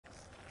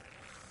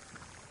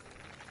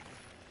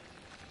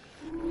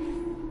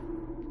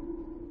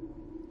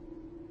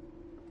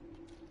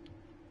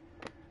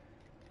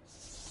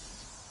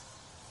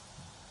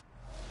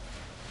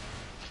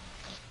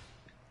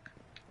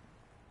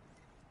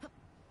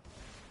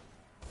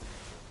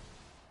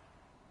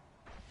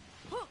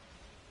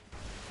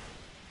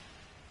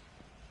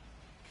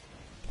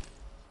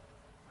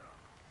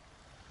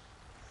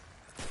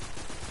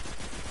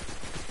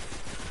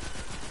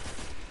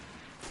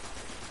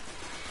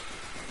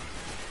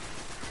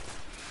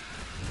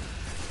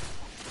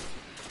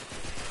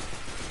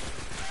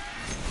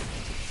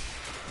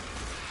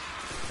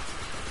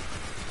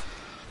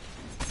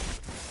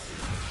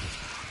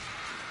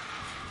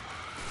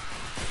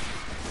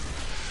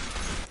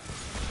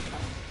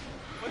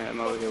I'm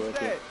over here with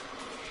you.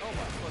 Oh my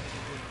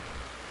fucking goodness.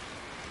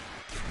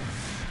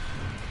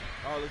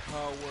 All this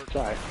hard work.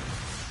 Sorry.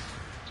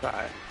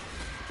 Sorry.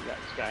 We got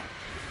this guy.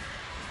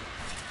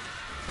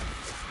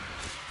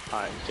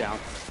 Alright, he's down.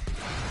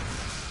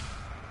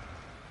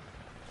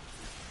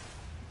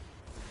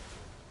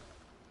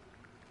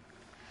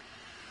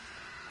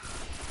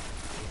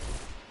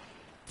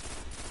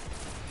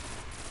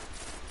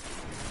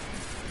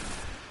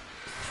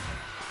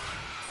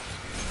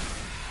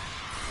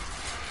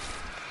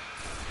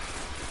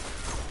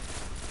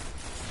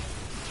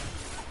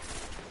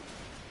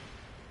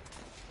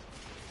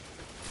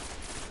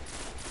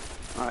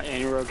 Alright,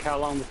 Annie Rogue, how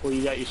long before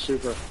you got your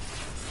super?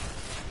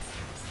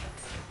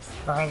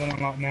 I have it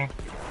unlocked now.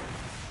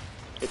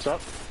 It's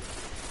up?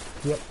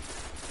 Yep.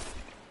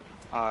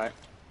 Alright.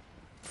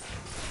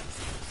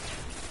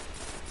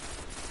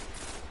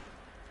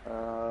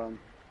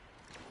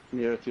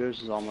 Yeah, if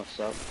yours is almost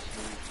up,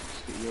 so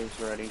let's get yours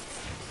ready.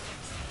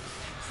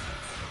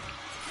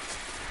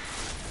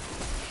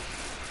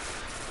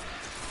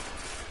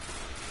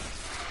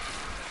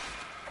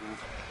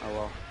 Oh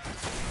well.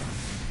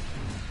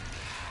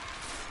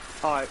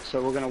 Alright,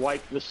 so we're gonna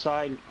wipe this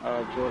side.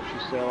 George, you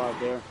stay out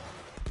there.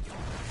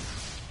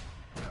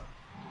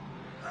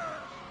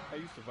 How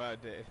you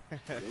survived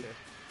that?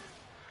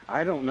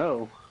 I don't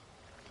know.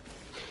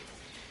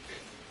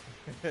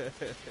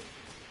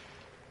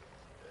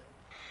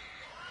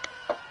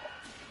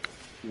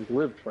 He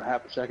lived for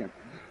half a second.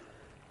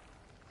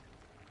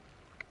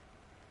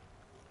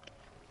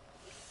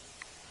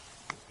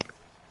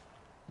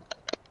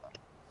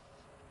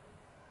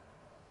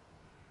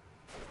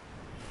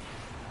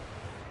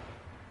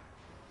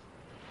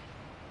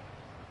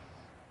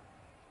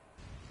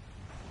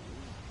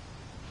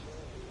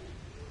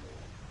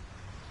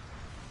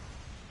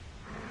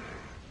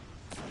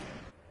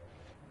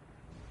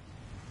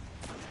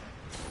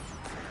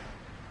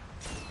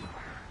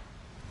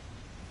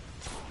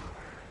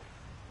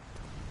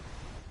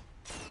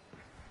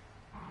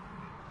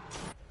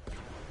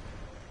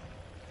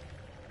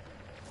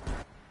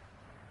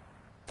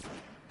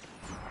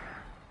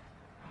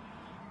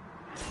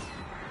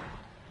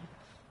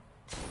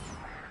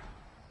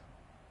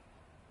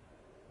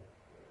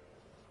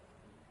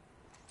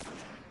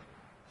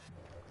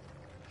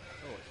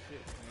 Oh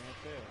shit, man,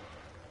 fail.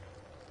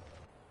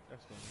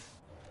 That's funny.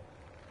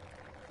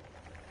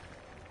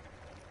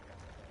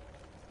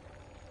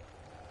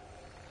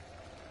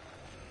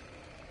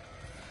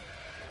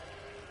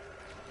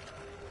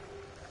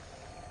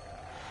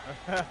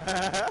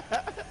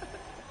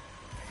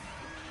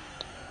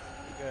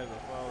 You guys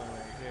are falling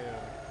like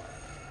hell.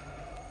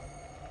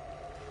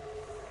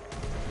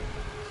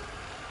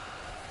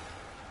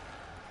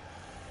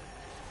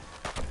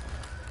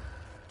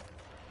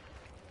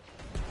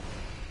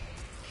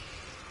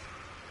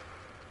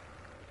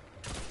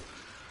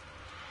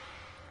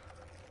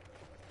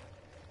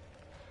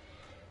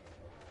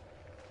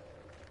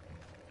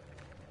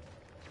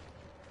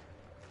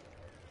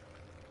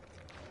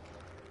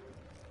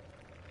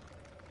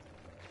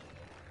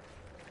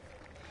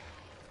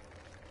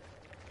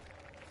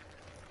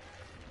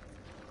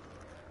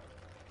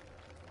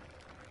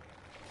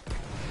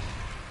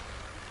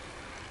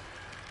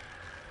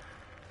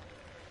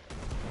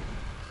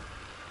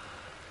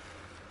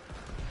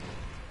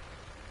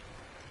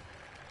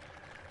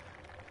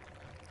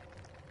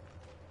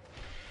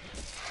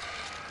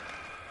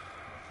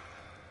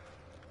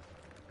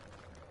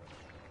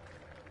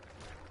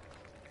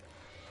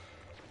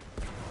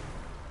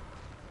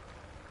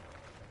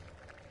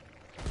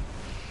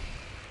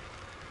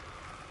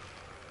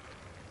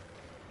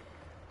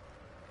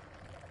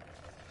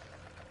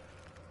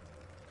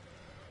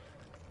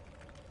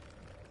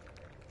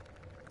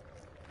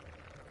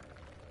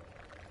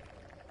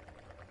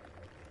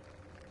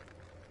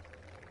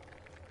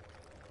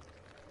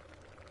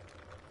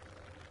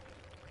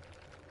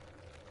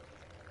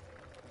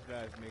 These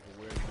guys make a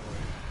weird noise.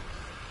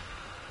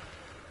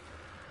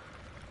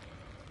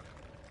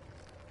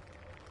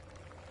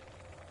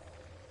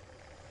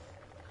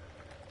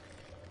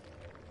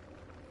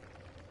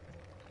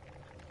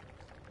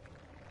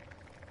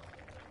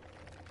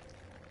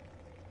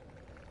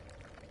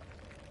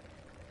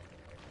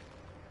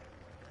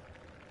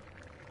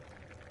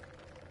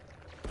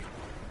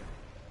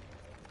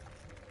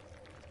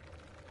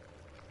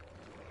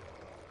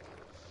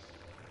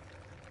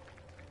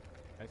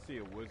 I see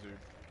a wizard.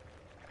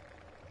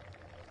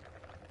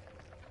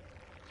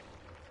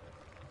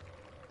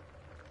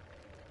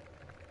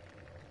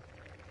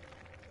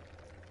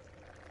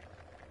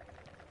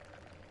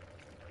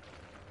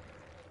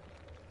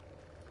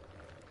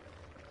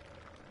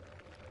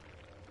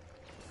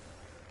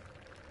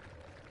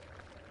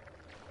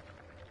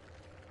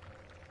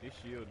 His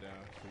shield down,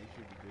 so he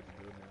should be good to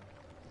go now.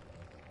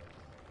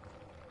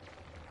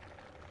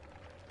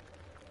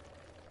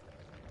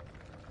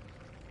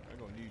 I'm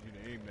gonna need you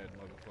to aim that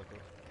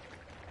motherfucker.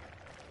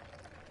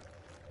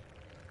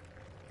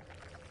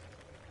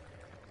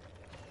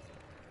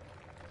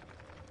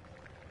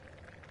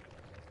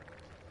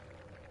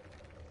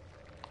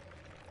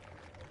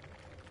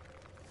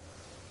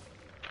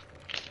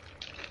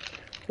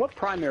 What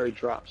primary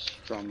drops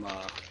from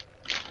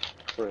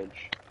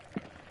fridge?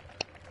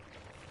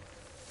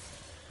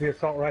 The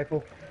assault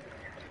rifle.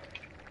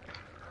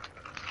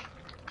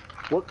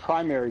 What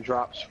primary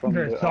drops from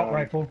The the assault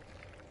rifle.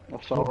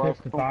 assault We'll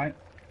rifle? Defiant.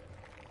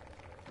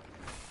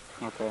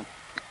 Okay.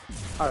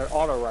 Alright,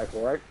 auto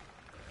rifle, right?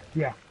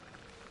 Yeah.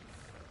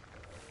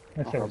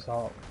 That's their Okay.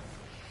 assault.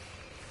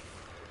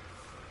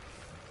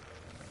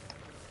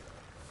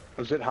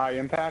 Is it high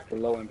impact or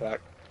low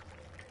impact?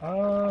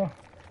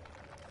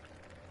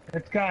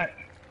 It's got.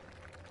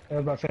 I was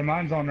about to say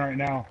mine's on right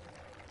now.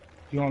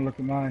 If you want to look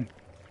at mine.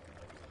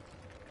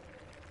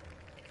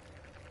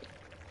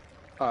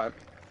 Alright.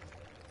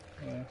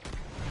 Yeah.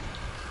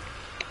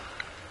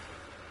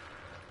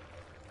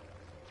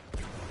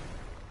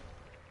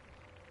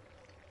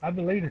 I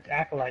believe it's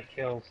acolyte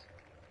kills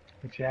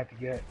that you have to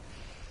get.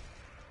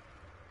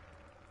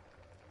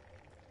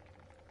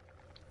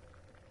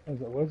 Is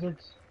it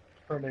wizards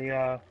for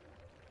the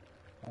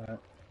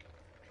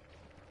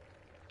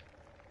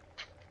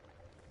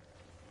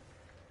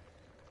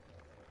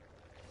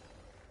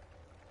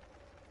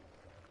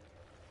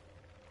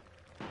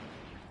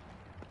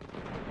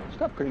It's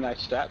got pretty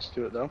nice stats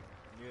to it, though.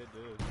 Yeah, it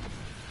does.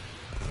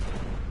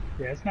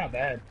 Yeah, it's not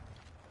bad.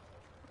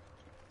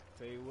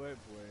 Tell you what,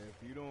 boy,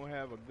 if you don't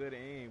have a good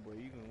aim, boy,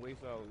 you can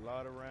waste out a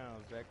lot of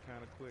rounds that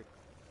kind of quick.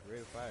 Rate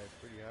of fire is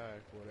pretty high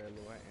for that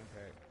low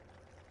impact.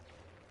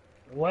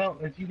 Well,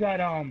 if you got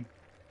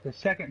the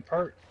second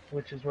perk,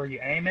 which is where you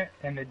aim it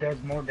and it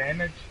does more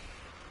damage,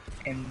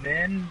 and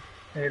then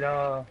it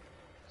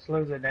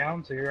slows it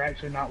down, so you're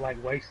actually not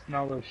like wasting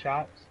all those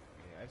shots.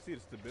 Yeah, I see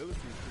the stability is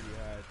pretty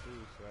high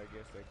too, so I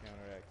guess that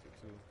counteracts it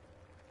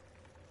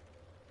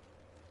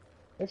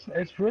too.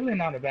 It's really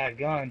not a bad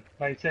gun.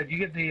 Like I said, you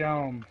get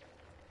the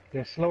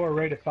slower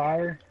rate of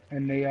fire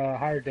and the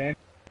higher damage,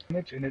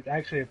 and it's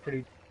actually a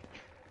pretty.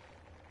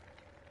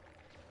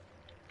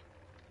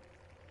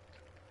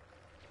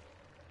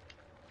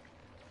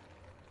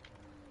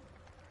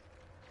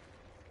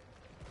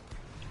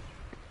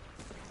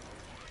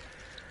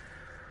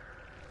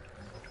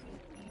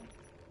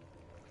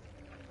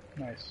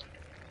 Nice.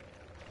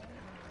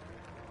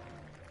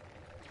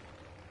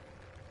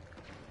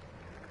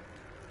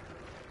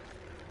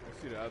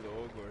 I see the other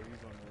ogre,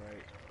 he's on the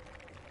right.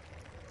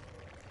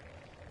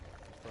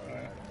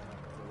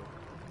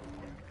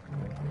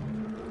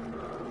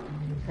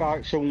 He's probably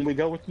Alright, so when we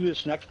go through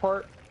this next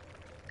part,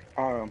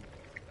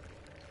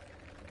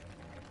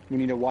 we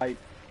need to wipe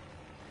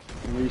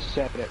and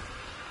reset it.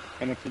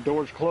 And if the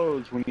door's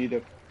closed, we need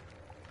to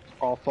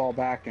all fall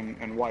back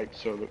and wipe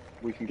so that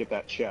we can get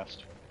that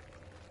chest.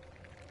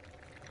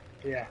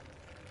 Yeah.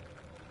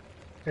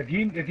 If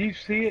you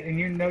see it and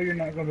you know you're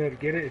not gonna be able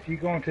to get it, if you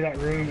go into that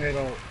room,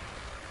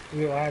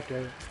 we'll have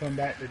to come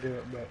back to do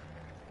it, but.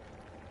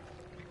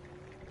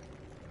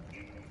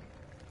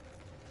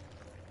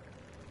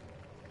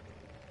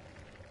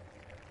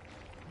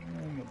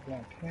 And the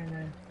black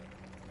hammer.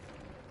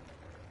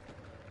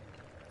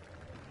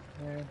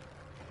 Yeah.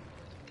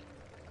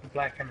 The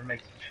black hammer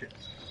makes the shit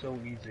so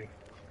easy.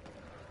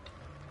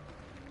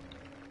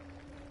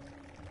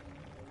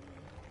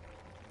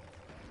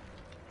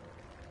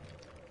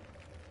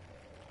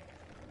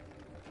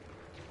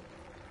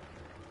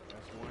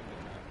 That's one.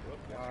 Whoop,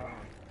 that's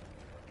one.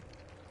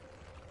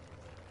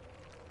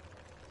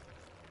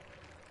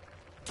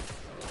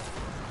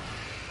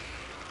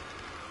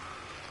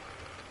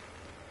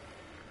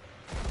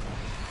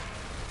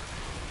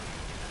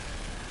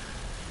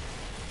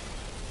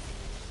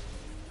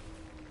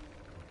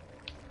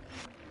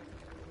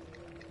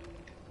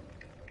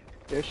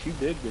 Yes, you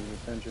did get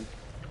his attention.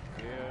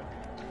 Yeah.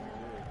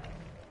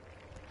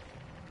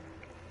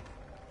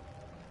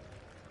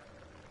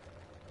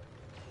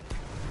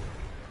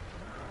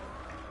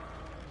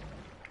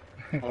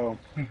 Oh.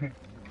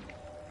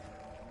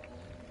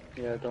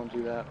 Yeah, don't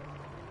do that.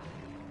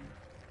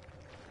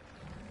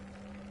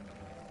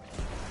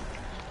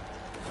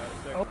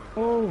 Oh,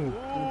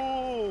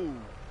 Ooh!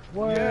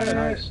 what? Yeah.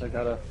 Nice, I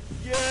got a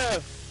Yes!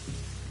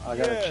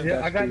 chest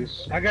Yeah,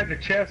 piece. I got the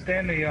chest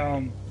and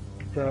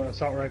the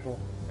assault rifle.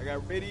 I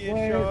got radiant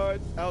What?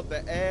 shards out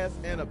the ass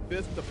and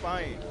abyss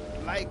defiant.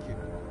 Like it.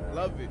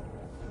 Love it.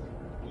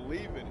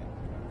 Believe in it.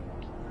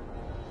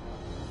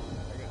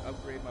 I can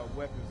upgrade my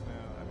weapons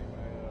now. I mean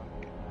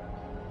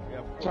my yeah,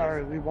 of course.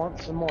 Sorry, we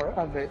want some more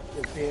of it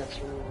is the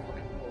answer we were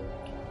looking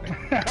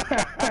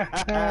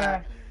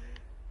for.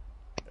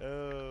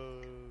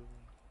 Oh,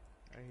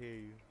 I hear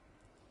you.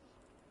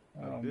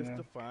 Oh, Abyss man.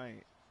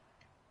 defiant.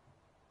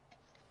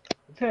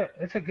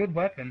 It's a good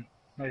weapon.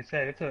 Like I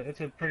said, it's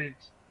a pretty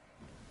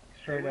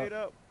straight Wait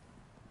up. up.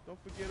 Don't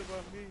forget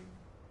about me.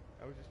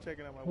 I was just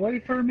checking out my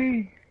Wait for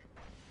me.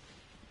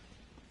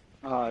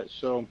 Alright,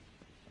 so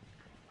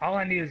All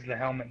I need is the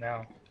helmet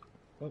now.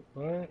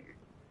 What?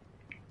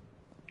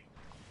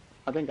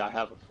 I think I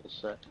have a full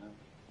set now.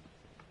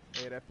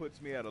 Hey, that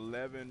puts me at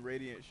 11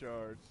 radiant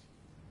shards.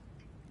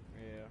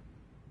 Yeah.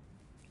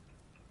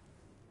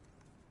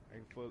 I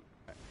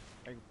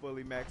can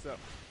fully max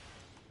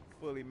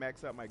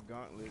out my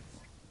gauntlets.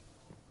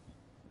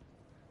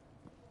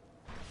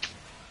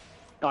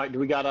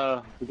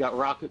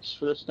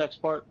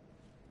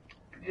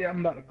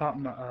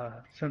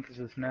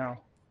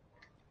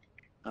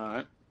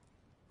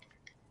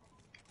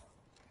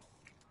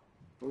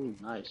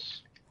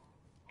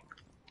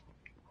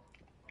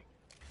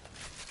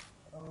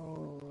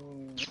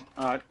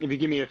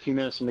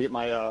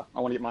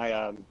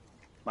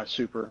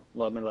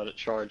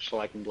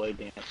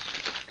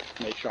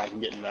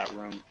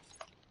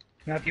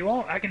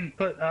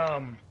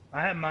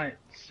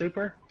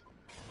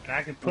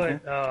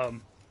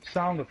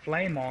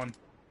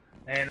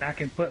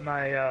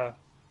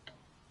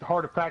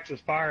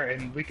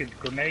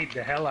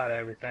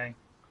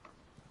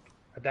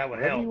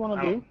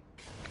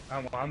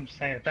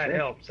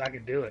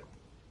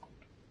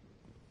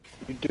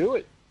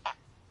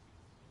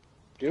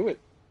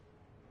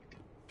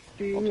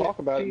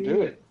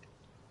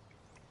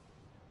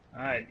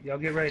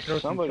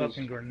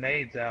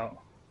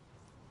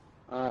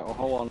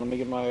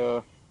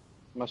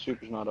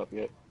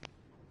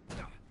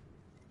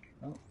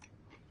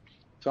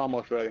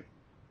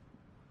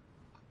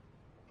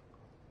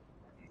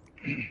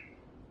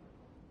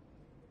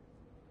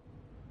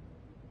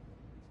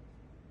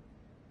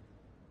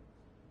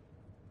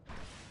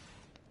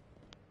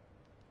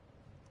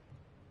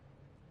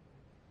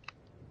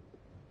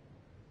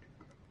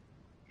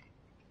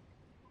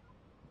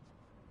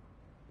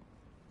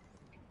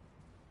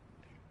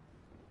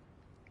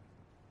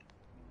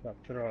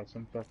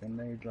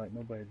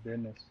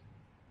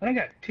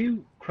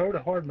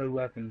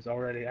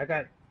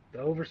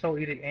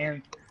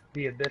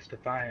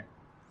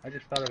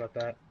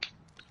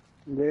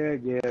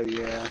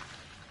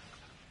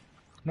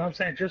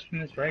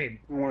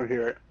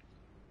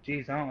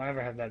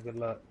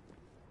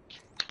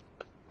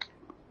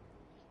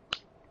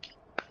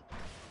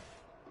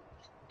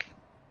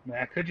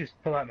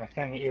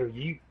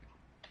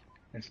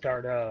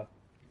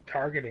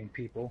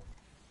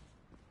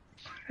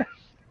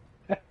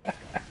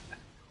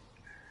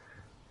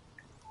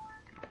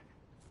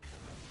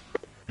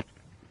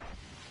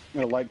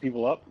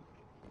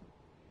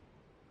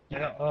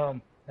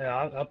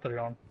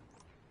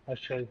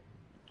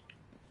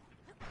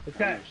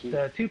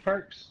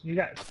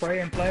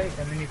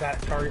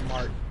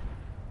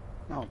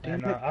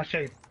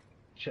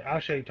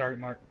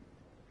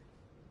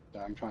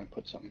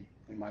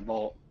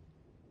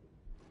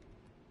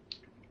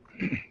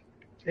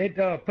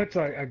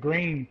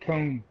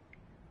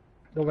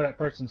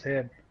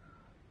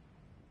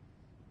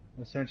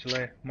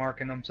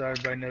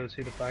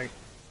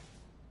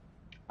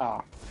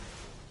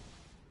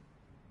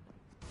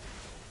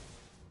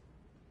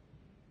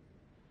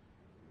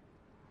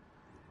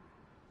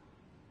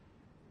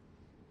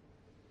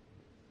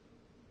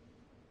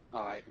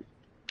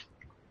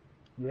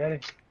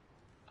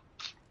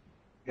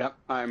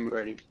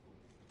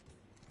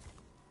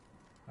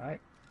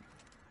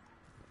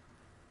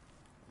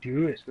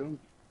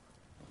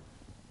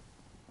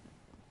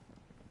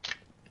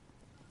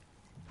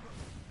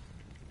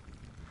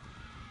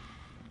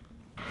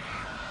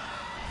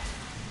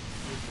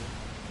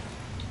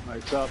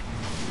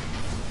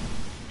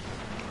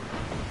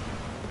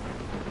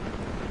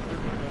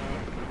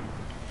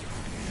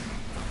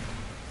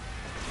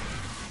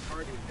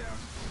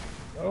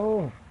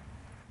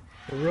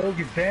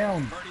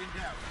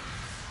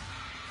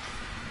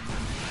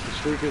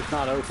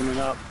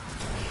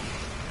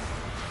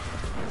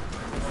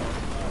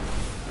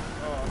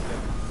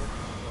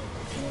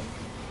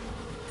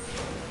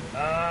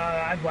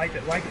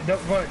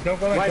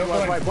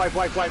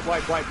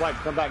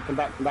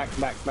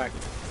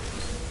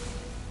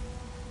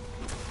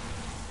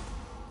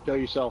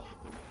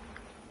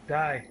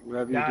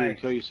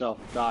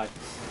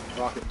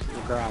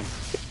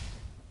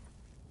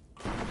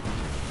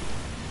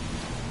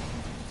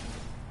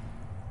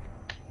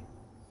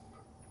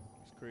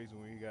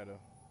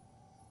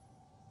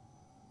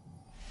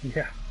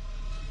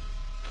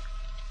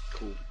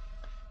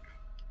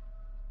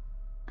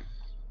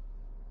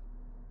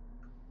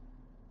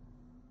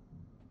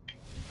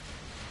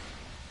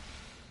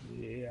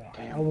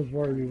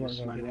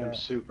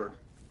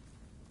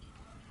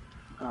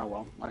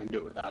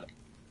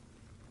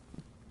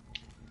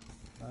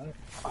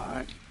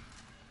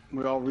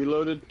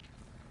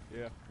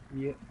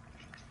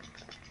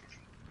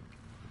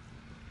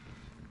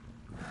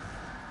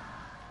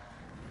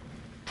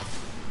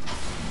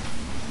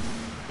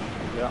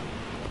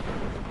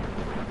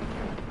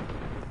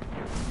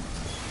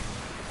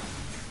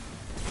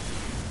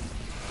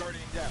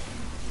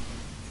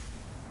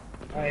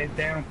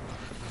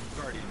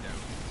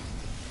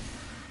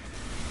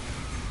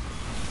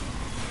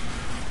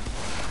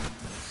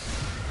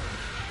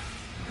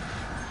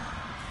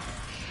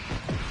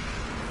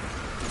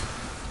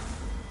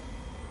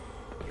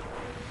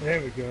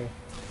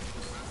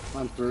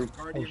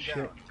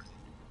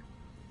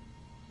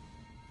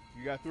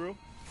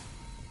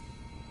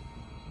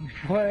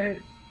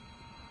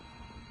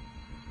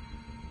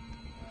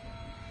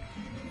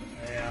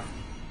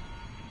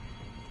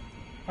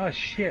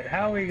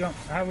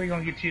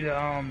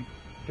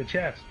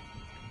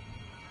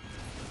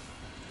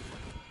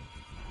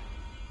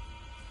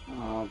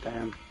 Oh,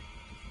 damn.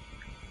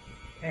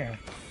 Damn.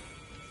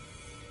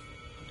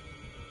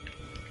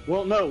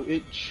 Well, no,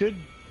 it should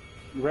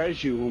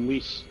res you when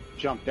we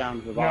jump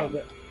down to the No, bottom.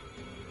 but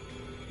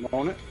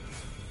Won't it?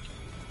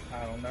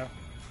 I don't know.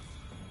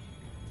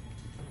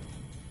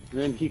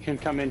 Then he can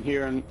come in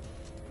here and...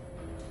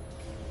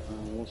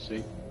 we'll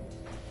see.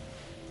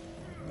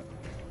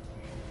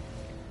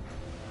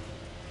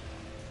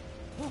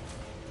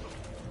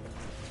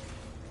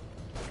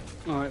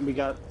 Alright, we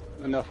got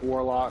enough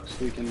warlocks.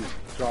 We can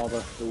draw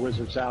the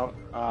wizards out.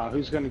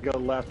 Who's going to go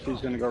left?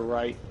 Who's going to go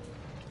right?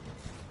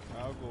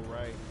 I'll go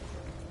right.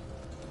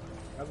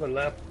 I'll go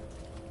left.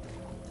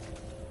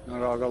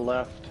 Alright, I'll go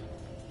left.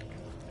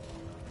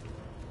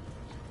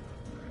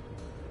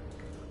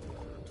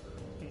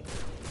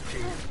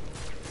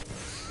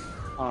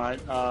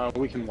 Alright,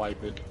 we can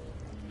wipe it.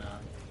 No.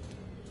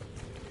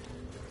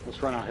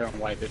 Let's run out here and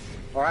wipe it.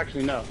 Or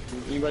actually, no.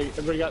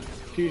 Everybody got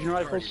fusion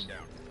rifles?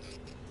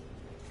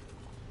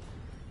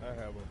 I have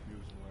a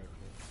fusion rifle.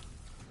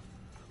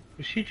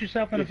 You shoot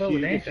yourself in the foot with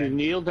If you anything.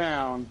 kneel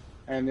down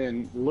and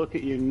then look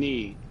at your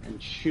knee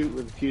and shoot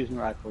with a fusion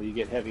rifle, you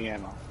get heavy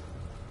ammo.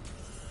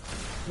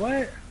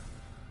 What?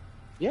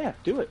 Yeah,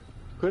 do it.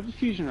 Equip the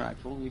fusion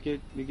rifle, you get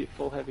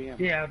full heavy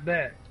ammo. Yeah, I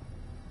bet.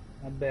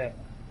 I bet.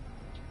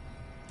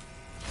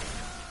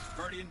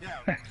 Guardian down.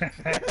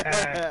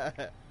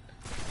 That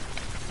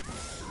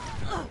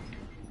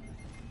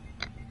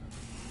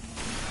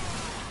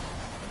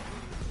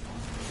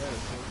is so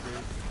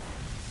crazy.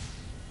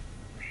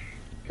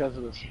 Because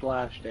of the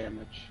splash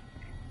damage.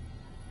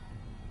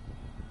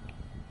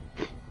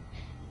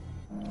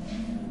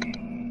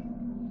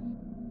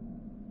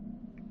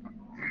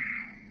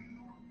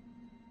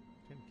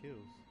 10 kills.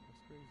 That's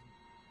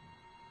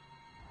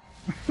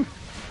crazy.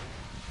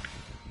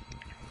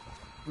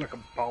 Like a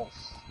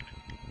boss.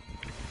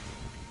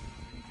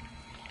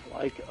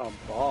 Like a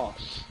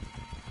boss.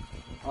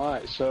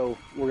 Alright, so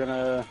we're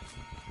gonna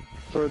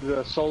throw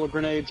the solar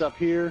grenades up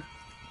here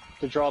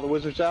to draw the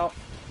wizards out.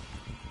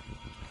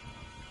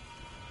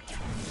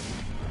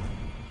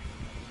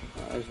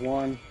 There's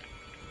one.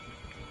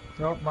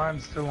 Nope,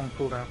 mine's still on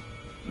cooldown.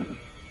 Alright,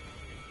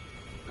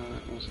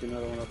 let's get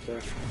another one up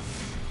there.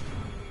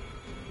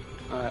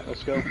 Alright,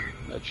 let's go.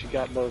 That she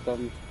got both of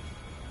them.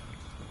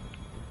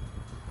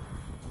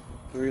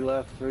 3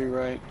 left, 3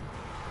 right.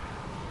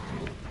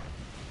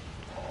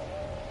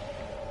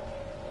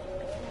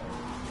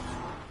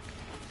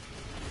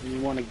 And you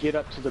want to get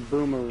up to the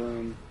boomer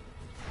room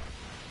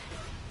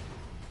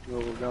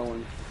where we're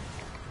going.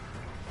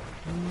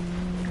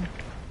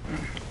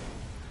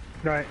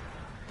 Right.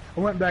 I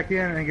went back in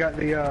and got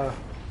the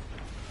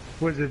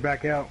wizard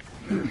back out.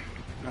 He I didn't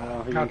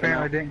come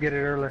apparently out. didn't get it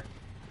early.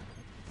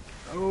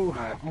 Oh,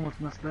 Alright. almost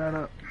messed that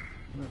up.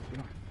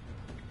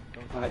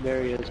 Alright,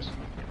 there he is.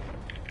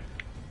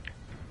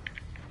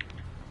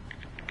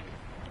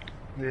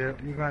 Yeah, you're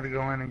going to have to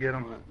go in and get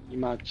him. You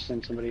might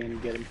send somebody in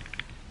and get him.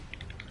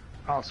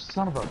 Oh,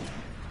 son of a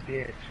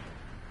bitch.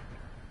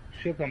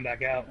 She'll come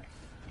back out.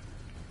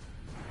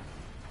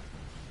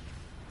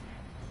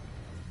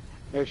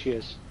 There she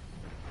is.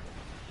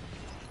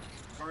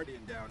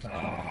 Guardian down.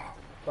 Oh,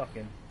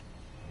 fucking.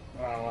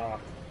 Where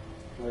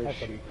is That's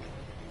she?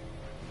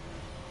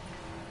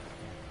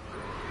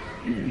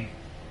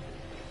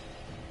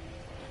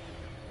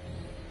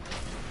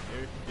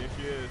 There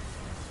she is.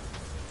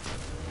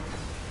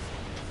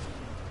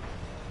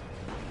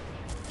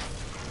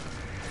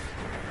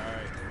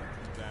 Alright,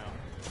 down.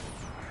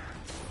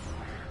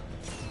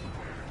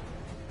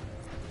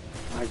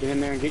 Alright, get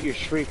in there and get your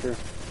shrieker.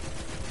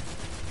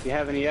 If you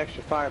have any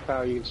extra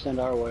firepower you can send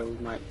our way, we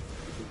might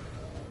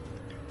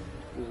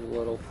use a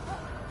little.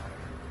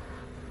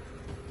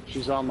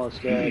 She's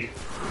almost dead.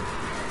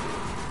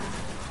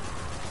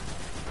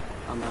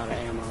 I'm out of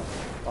ammo.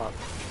 Fuck.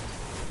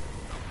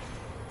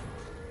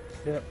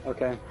 Yep.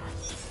 Okay.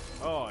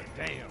 Oh,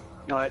 damn.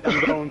 Alright,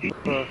 I'm going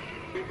for...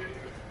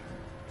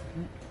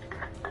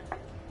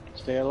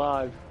 Stay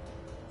alive.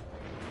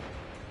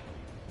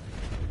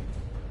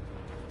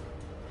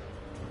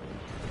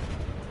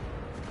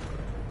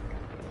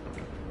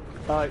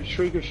 Alright,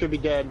 Shrieker should be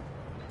dead.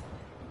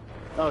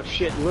 Oh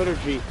shit,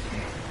 Liturgy.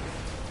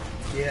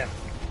 Yeah.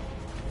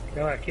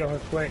 Gotta kill her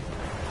quick.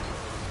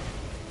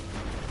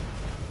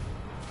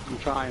 I'm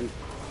trying.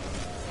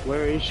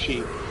 Where is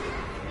she?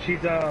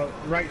 She's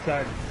right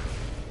side.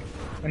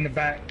 In the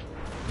back.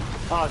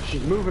 Oh,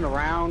 she's moving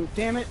around.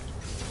 Damn it.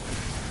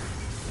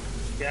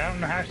 Yeah, I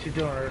don't know how she's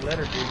doing her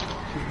liturgy.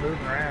 She's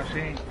moving around. She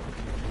ain't.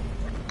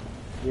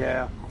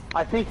 Yeah.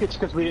 I think it's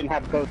because we didn't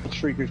have both the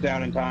Shriekers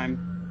down in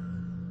time.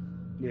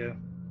 Yeah.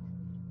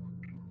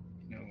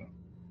 No.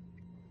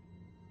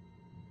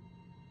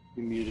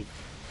 You're muted.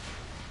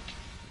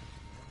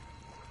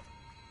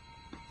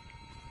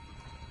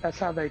 That's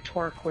how they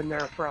twerk when they're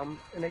from,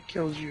 and it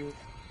kills you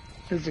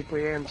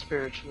physically and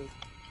spiritually.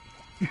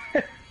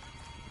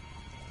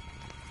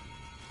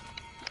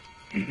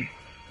 You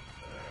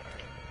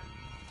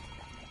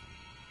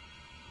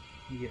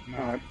get my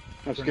Alright,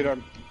 let's get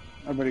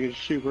everybody get your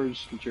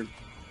supers, get your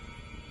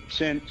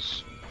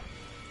synths.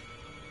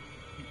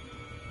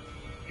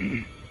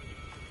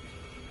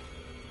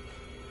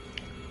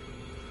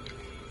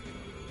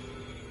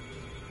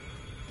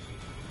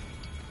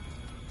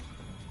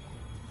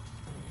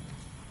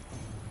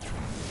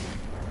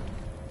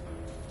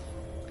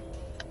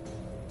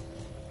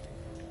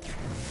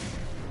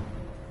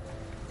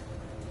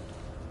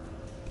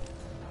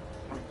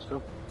 Let's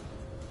go.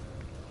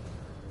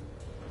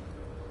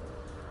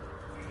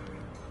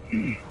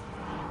 I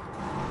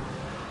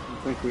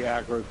think we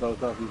aggroed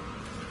both of them.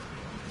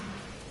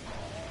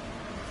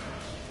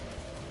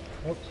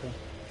 Hope so.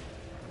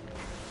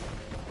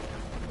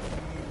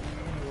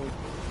 We'll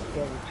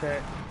double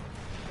check.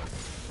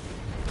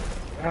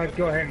 I'd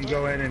go ahead and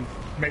go in and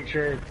make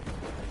sure,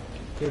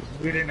 because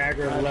we didn't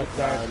aggro the left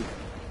side.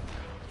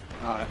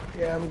 Alright.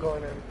 Yeah, I'm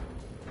going in.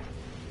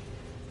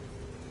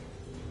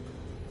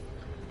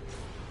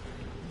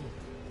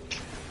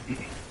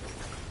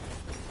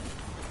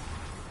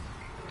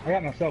 I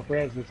got myself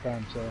res this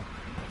time, so.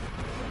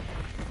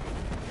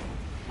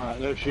 Alright,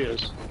 there she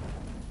is.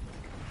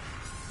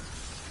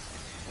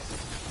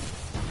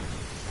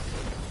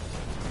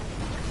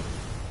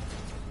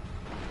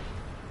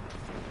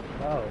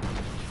 Oh,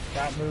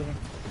 stop moving.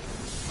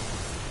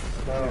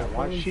 Yeah,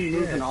 why is she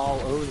moving all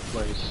over the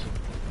place?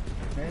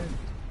 Man,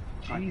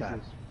 Like Jesus. that.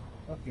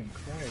 Fucking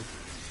Christ.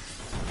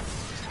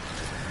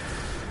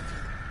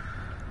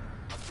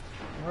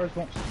 Ours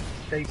won't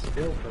stay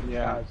still for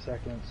Yeah. 5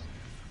 seconds.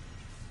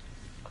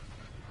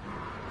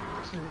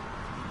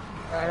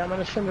 Alright, I'm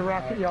gonna send a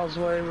rocket y'all's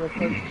way real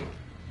quick.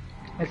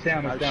 It's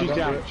down, it's down. She's don't do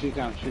down, it. she's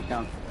down, she's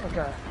down.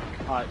 Okay.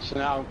 Alright, so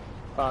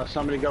now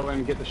somebody go in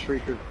and get the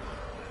Shrieker.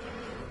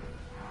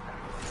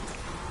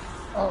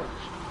 Oh,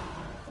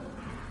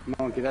 Come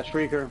on, get that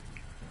Shrieker.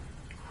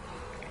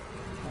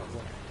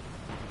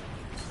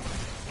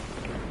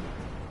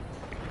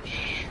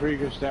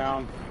 Shrieker's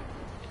down.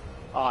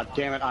 Aw,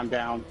 damn it, I'm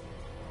down.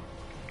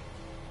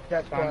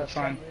 that's Fine, blast.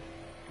 fine.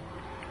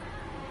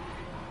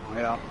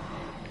 Yeah.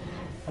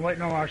 I'm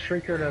waiting on our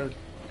Shrieker to...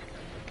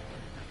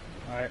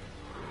 Alright.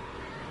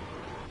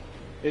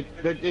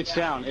 It's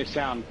down, it's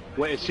down.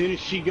 Wait, as soon as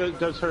she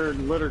does her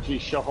liturgy,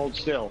 she'll hold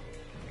still.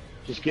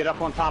 Just get up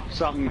on top of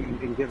something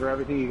and give her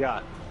everything you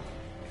got.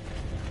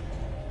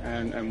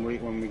 And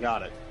when we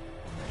got it.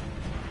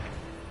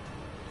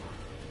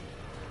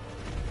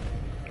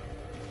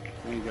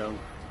 There you go.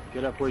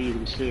 Get up where you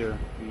can see her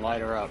and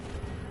light her up.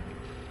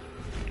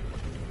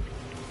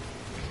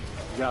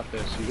 You got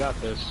this, you got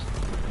this.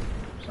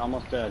 She's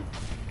almost dead.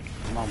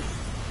 Come on.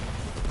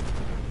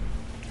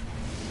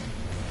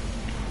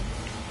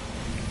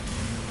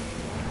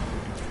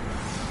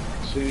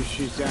 As soon as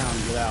she's down,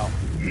 get out.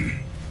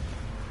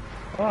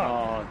 Oh,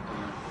 Oh,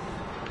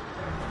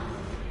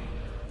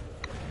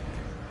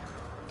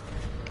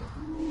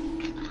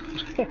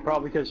 damn.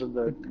 Probably because of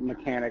the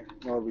mechanic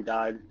where we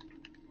died.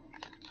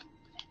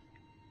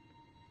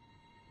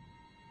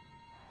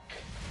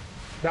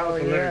 that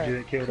was Oh, the yeah. liturgy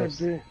that killed Could us.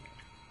 be.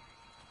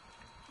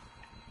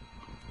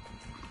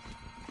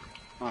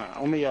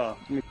 Alright,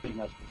 let me clean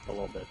that a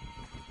little bit.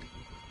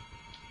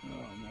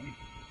 Oh, man.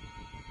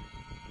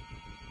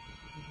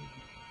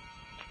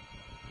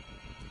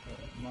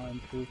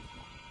 Mine too.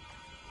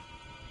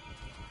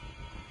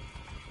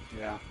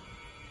 Yeah.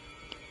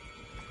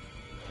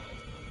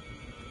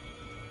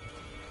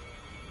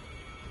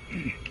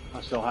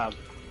 I still have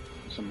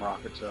some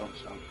rockets though,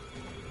 so.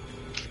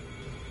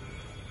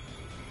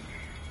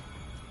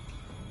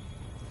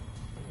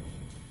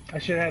 I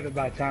should have it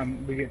by the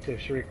time we get to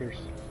Shriekers.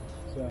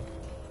 So.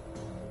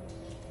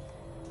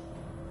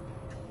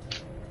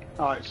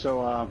 Alright,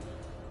 so,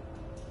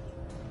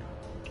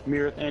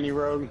 Mirith, Annie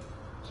Rogue,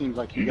 seems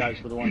like you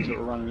guys were the ones that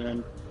were running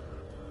in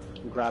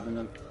and grabbing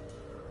them.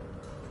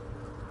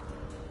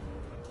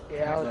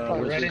 Yeah, I'll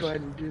probably ready? just go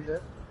ahead and do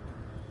that.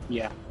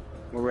 Yeah,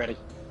 we're ready.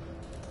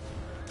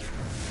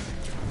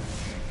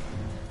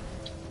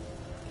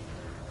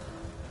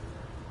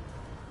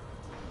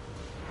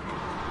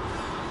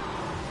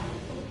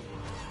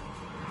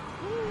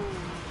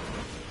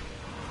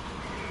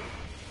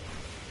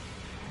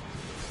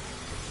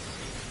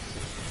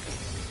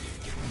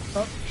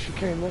 Oh, she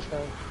came this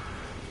time.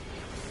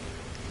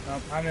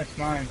 I missed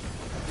mine.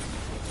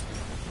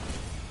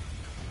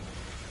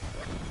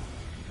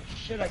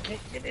 Shit, I can't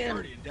get in.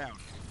 Guardian down.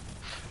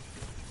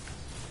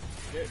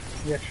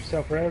 You got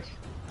yourself res?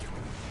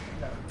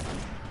 No.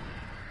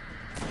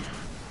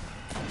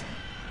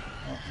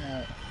 Oh,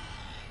 alright.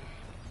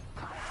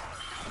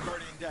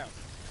 Guardian down.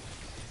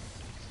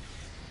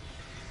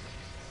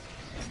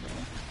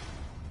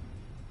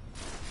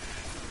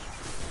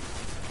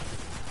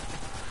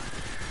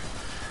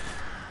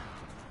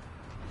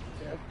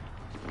 Yep.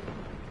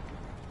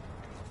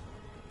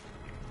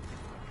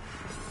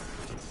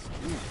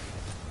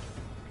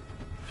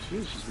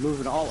 She's just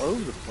moving all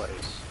over the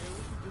place.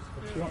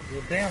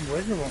 The damn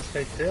wizard won't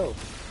stay still.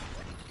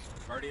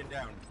 Guardian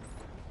down.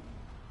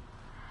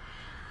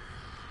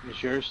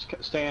 Is yours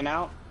staying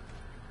out?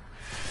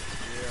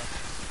 Yeah.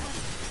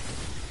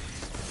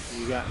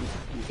 You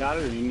got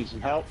it, or you need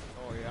some help?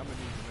 Oh yeah, I'm gonna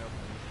need some help.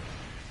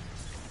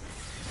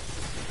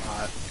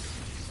 Alright.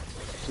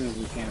 soon as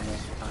we can in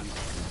this time.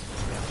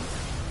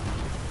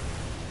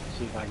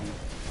 See if I can.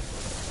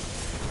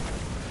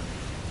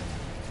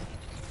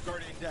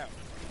 Guardian down.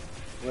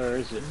 Where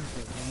is it?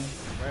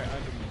 Right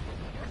under me.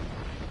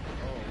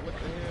 Oh, what the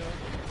hell?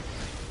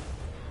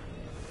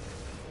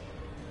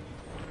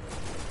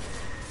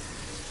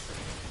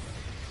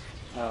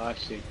 Oh, I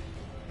see.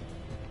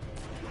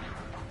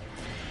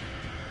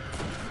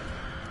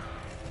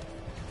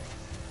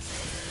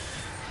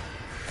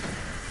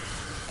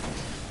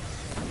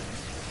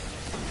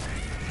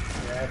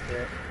 Yeah, that's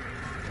it.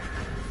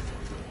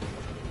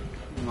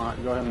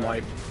 Alright, go ahead and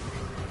wipe.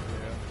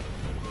 Yeah.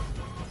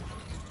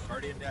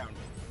 Guardian down.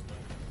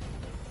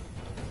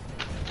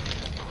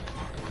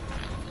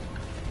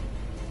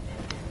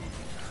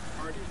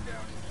 Guardian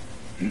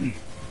down.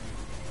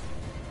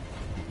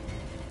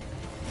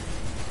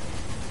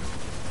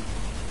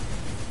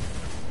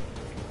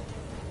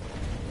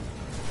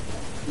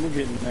 We're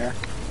getting there.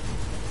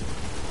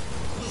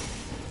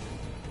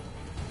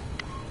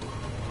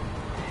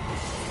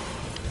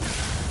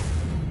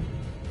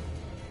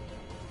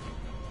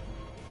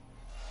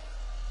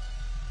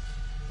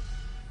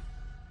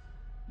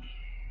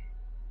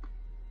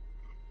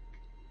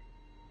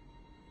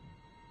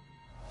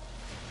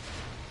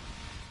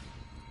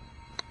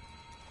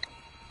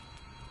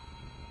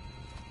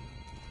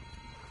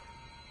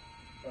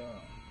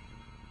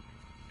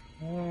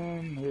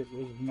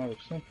 Here's another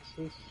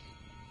synthesis.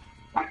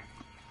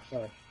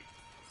 Sorry.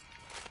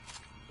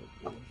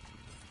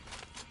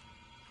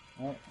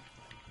 Alright.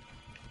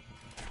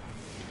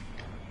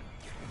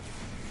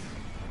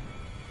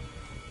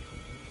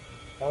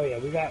 Oh yeah,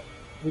 we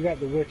got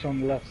the witch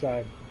on the left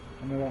side.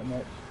 I know that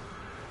much.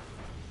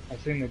 I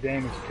seen the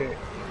damage tick.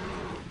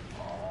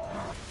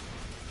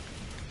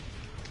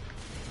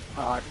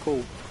 Alright,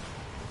 cool.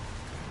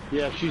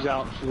 Yeah, she's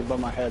out. She's above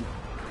my head.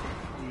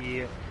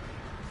 Yeah.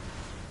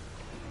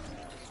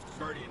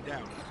 Guardian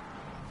down.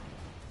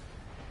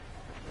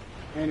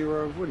 Andy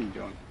Rose, what are you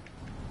doing?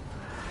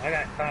 I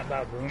got caught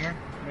by Boomer.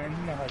 Man,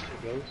 you know how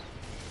shit goes.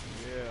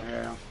 Yeah.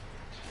 Yeah.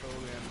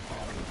 Totally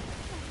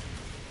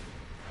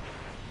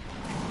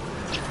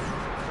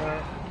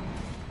Alright.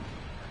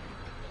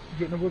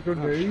 Getting a work on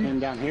Oh, she these. came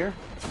down here?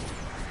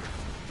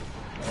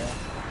 Yeah.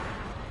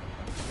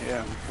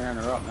 Yeah, I'm tearing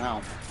her up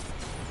now.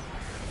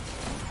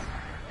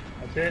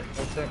 That's it.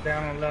 That's it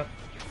down on the left.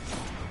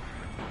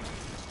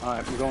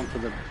 Alright, I'm going for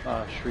the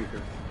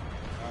Shrieker.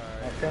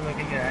 Now tell me,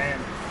 give me a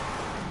hand.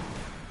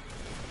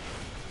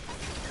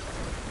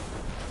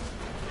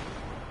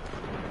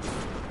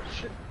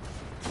 Shit.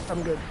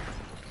 I'm good.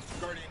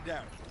 Guardian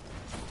down.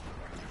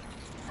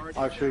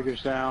 Our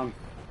Shrieker's down.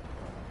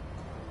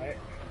 Alright.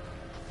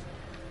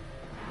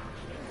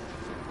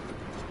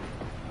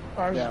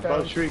 Ours Yeah, is down.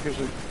 both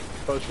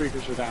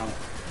Shriekers are down.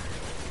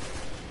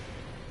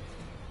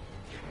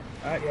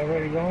 Alright, y'all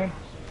ready going?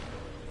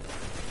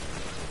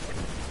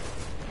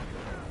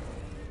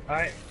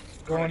 Alright,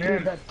 going Dude,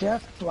 in. that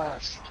death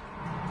blast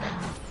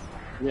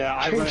Yeah,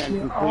 I chased ran me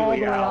all the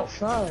completely way out.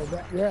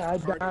 outside. Yeah, I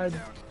died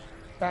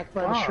back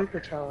by the Ah.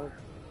 Shrieker Tower.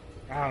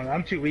 I don't know,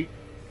 I'm too weak.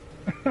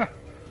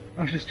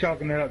 I'm just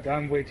chalking it up.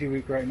 I'm way too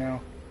weak right now.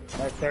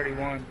 Like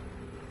 31.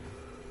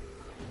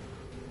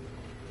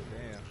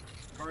 Damn.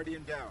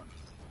 Guardian down.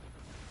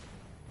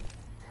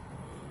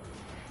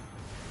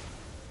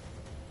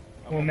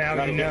 Well, now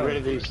Gotta you get know. rid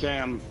of these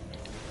damn.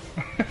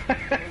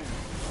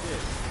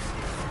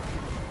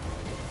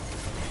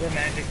 Good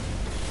magic.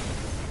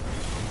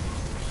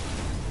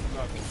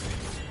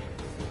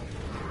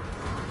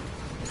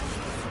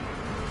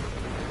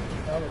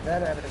 Not with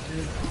that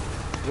attitude.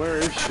 Where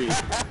is she?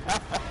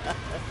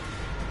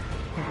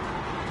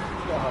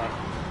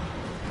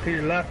 To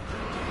your left.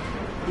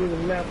 To the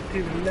left.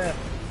 To the left.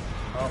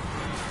 Oh.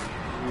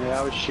 Yeah,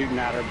 I was shooting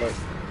at her, but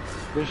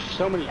there's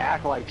so many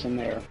acolytes in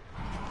there.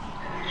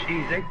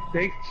 Jeez,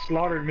 they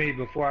slaughtered me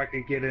before I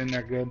could get in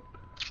there good.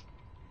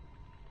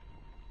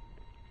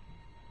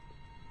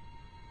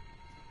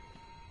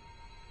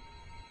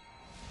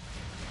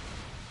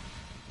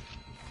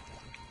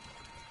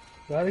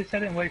 Well, at least I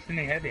didn't waste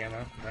any heavy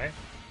ammo, right?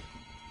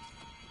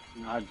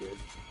 I did.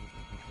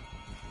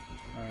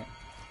 Alright.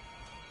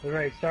 We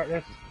ready to start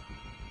this?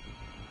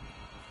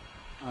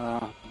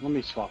 Let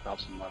me swap out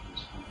some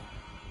weapons.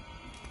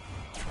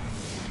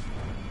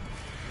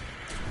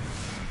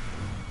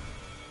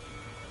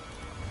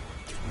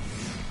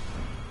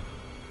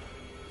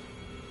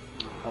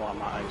 I want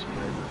my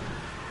icebreaker.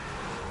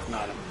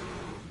 Not a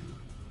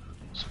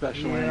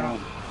special Yeah.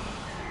 ammo.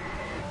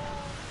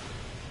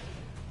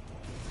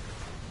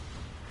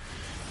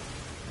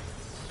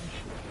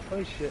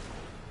 Oh shit.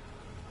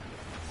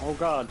 Oh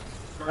god.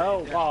 Oh,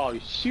 wow,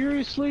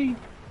 seriously?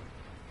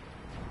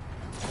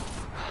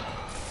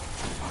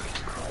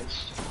 Fucking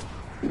Christ.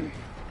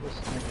 This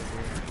nigga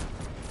here.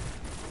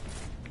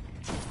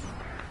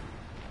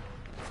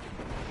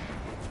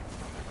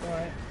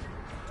 Alright.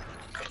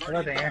 I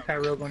got the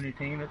anti-rogue on your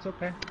team. It's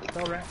okay. It's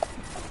alright.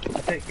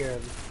 I'll take care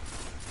of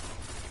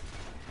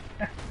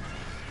it.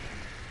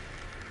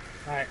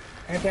 Alright.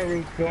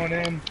 Anti-rogue's going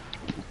in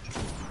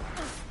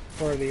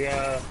for the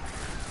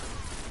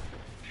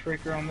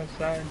Shrieker on this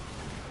side.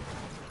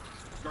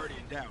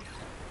 Guardian down.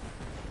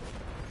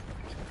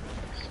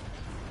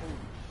 Holy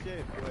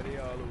shit, boy, they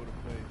all over the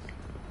place.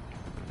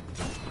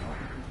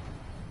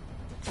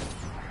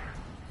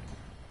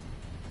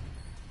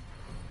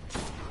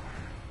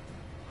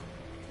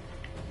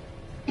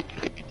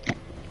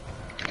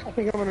 I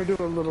think I'm gonna do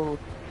a little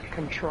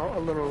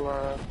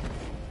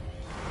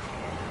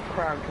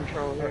crowd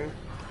control here.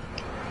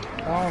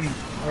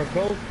 Are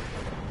both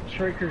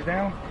Shriekers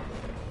down?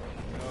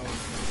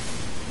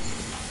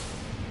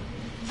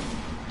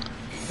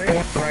 They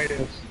want to right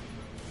us.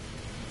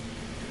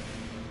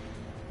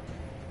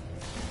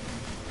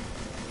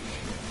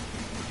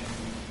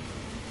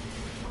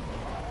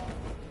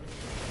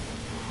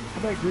 How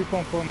about group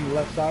on from the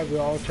left side? We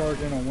all charge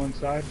in on one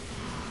side.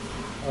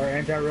 Or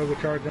anti-robo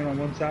charge in on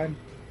one side.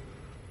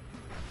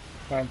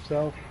 By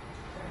himself.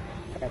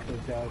 Got those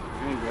guys.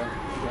 There you go.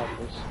 You got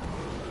this.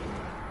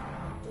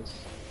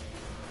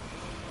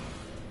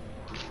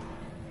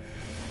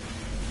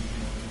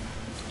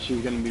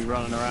 She's gonna be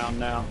running around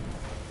now.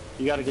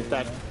 You gotta get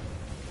that.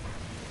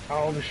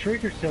 Oh, the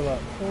Shrieker's still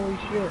up. Holy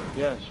shit.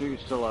 Yeah, she's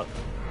still up.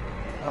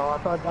 Oh, I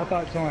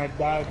thought someone had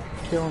died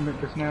killing it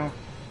just now.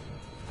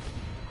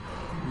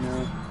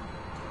 No.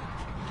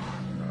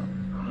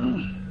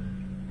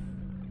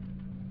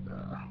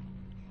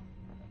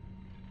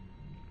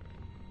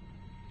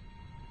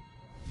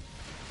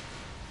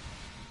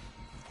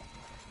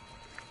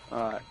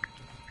 Alright.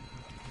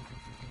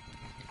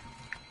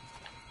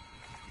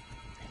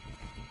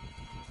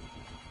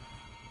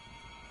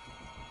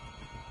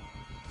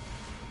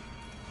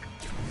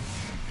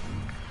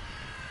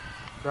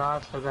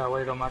 God, I gotta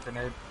wait on my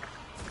grenade.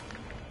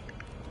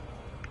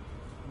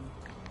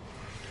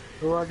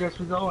 So I guess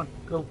we're going.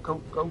 Go,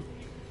 go, go.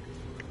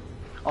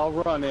 I'll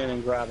run in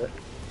and grab it.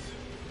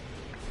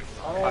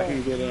 Oh, I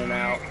can get in and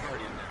out.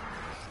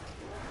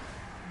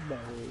 no,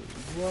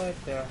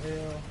 what the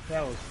hell?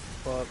 That was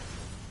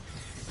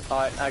fucked.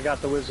 Alright, I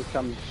got the wizard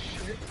coming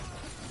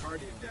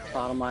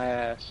out of my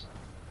ass.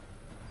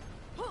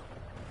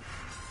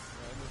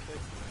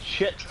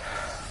 Shit.